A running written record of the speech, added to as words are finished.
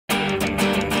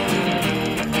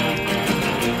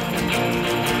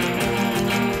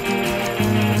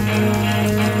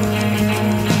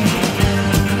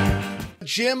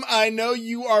Jim, I know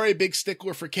you are a big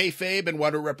stickler for kayfabe and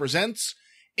what it represents.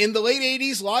 In the late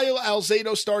 80s, Lyle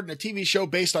Alzado starred in a TV show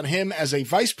based on him as a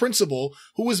vice principal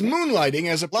who was moonlighting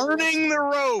as a learning the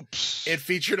ropes. It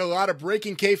featured a lot of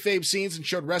breaking kayfabe scenes and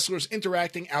showed wrestlers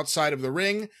interacting outside of the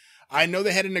ring. I know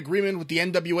they had an agreement with the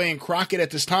NWA and Crockett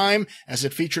at this time, as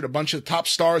it featured a bunch of top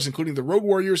stars, including the Road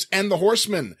Warriors and the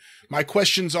Horsemen. My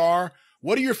questions are,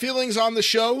 what are your feelings on the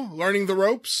show, Learning the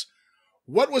Ropes?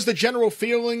 What was the general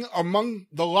feeling among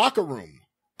the locker room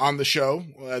on the show?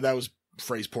 That was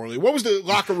phrased poorly. What was the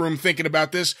locker room thinking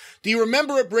about this? Do you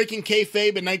remember it breaking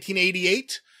kayfabe in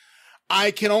 1988?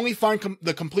 I can only find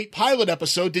the complete pilot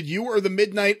episode. Did you or the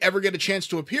Midnight ever get a chance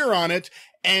to appear on it?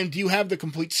 And do you have the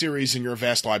complete series in your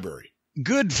vast library?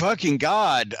 Good fucking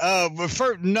God.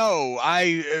 No,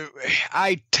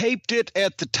 I taped it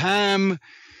at the time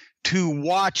to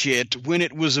watch it when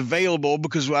it was available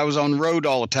because I was on the road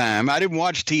all the time. I didn't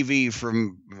watch TV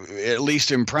from, at least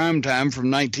in prime time,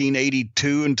 from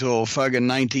 1982 until fucking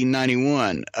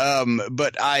 1991.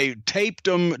 But I taped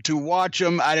them to watch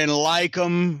them. I didn't like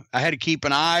them. I had to keep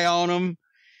an eye on them.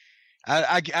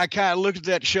 I kind of looked at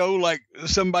that show like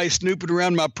somebody snooping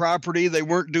around my property. They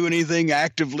weren't doing anything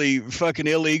actively fucking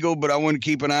illegal, but I wanted to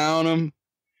keep an eye on them.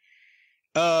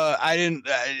 That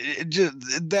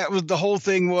was the whole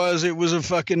thing. It was a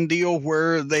fucking deal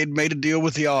where they'd made a deal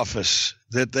with the office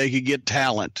that they could get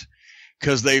talent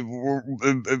because they were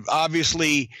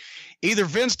obviously either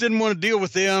Vince didn't want to deal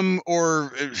with them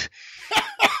or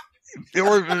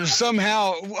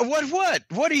somehow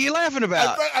what are you laughing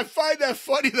about? I find that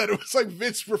funny that it was like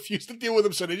Vince refused to deal with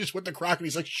him, so they just went to Crockett.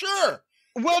 He's like, sure.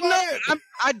 Well,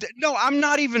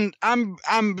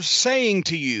 I'm saying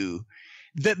to you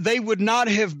that they would not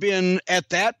have been at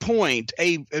that point,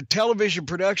 a television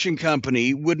production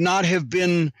company would not have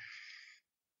chosen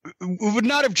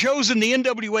the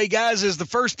NWA guys as the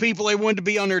first people they wanted to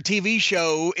be on their TV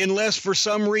show unless for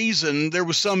some reason there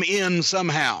was some in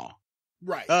somehow.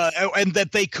 Right. And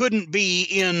that they couldn't be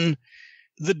in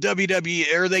the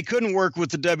WWE or they couldn't work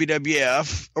with the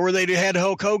WWF or they'd had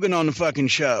Hulk Hogan on the fucking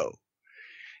show.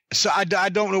 So I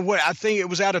don't know what, I think it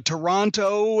was out of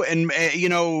Toronto and,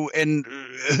 and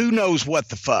who knows what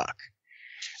the fuck.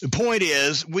 The point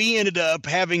is we ended up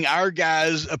having our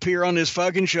guys appear on this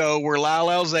fucking show where Lyle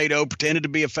Alzado pretended to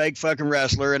be a fake fucking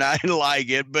wrestler and I didn't like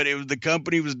it, but the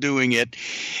company was doing it.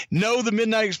 No, the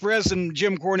Midnight Express and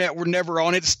Jim Cornette were never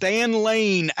on it. Stan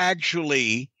Lane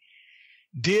actually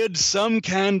did some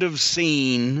kind of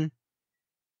scene.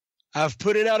 I've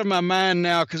put it out of my mind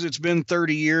now because it's been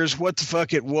 30 years what the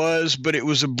fuck it was, but it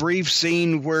was a brief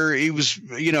scene where he was,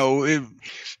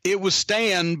 it was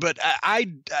Stan, but I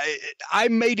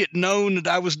made it known that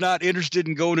I was not interested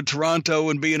in going to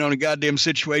Toronto and being on a goddamn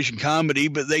situation comedy,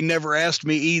 but they never asked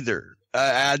me either.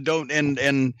 I don't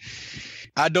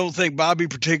think Bobby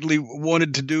particularly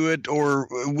wanted to do it or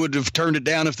would have turned it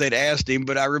down if they'd asked him,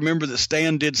 but I remember that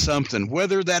Stan did something.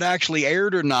 Whether that actually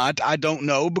aired or not, I don't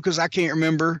know because I can't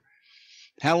remember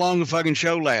how long the fucking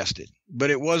show lasted,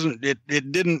 but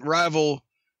it didn't rival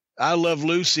I Love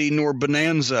Lucy nor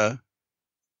Bonanza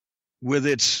with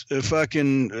its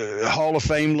fucking Hall of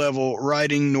Fame level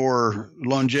writing nor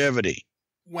longevity.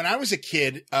 When I was a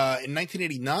kid, in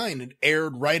 1989, it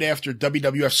aired right after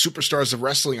WWF Superstars of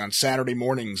Wrestling on Saturday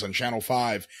mornings on Channel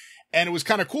 5. And it was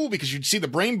kind of cool because you'd see the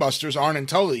Brainbusters, Arn and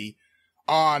Tully,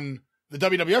 on the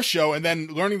WWF show, and then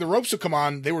Learning the Ropes would come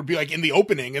on. They would be like in the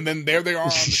opening, and then there they are on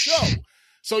the show.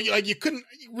 So you couldn't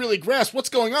really grasp what's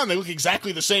going on. They look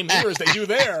exactly the same here as they do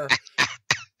there.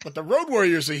 But the Road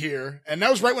Warriors are here. And that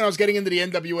was right when I was getting into the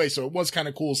NWA. So it was kind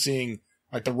of cool seeing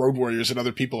like the Road Warriors and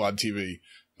other people on TV.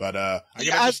 But I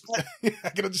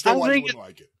can understand why you wouldn't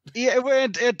like it. Yeah,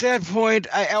 at that point,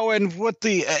 and what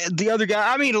the other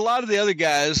guy, I mean, a lot of the other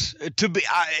guys,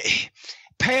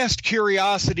 past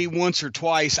curiosity once or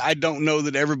twice, I don't know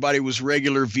that everybody was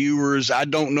regular viewers. I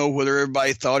don't know whether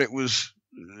everybody thought it was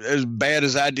as bad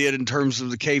as I did in terms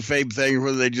of the kayfabe thing, or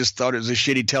whether they just thought it was a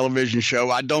shitty television show.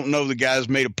 I don't know. The guys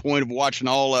made a point of watching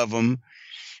all of them.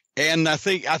 And I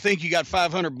think you got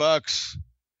 $500,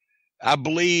 I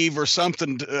believe, or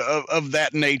something of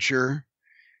that nature,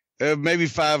 maybe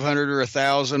 500 or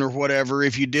 1,000 or whatever,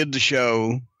 if you did the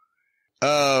show.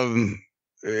 So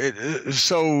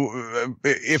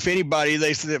if anybody,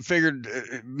 they figured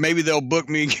maybe they'll book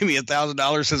me and give me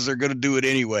 $1,000 since they're going to do it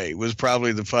anyway, was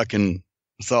probably the fucking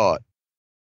thought.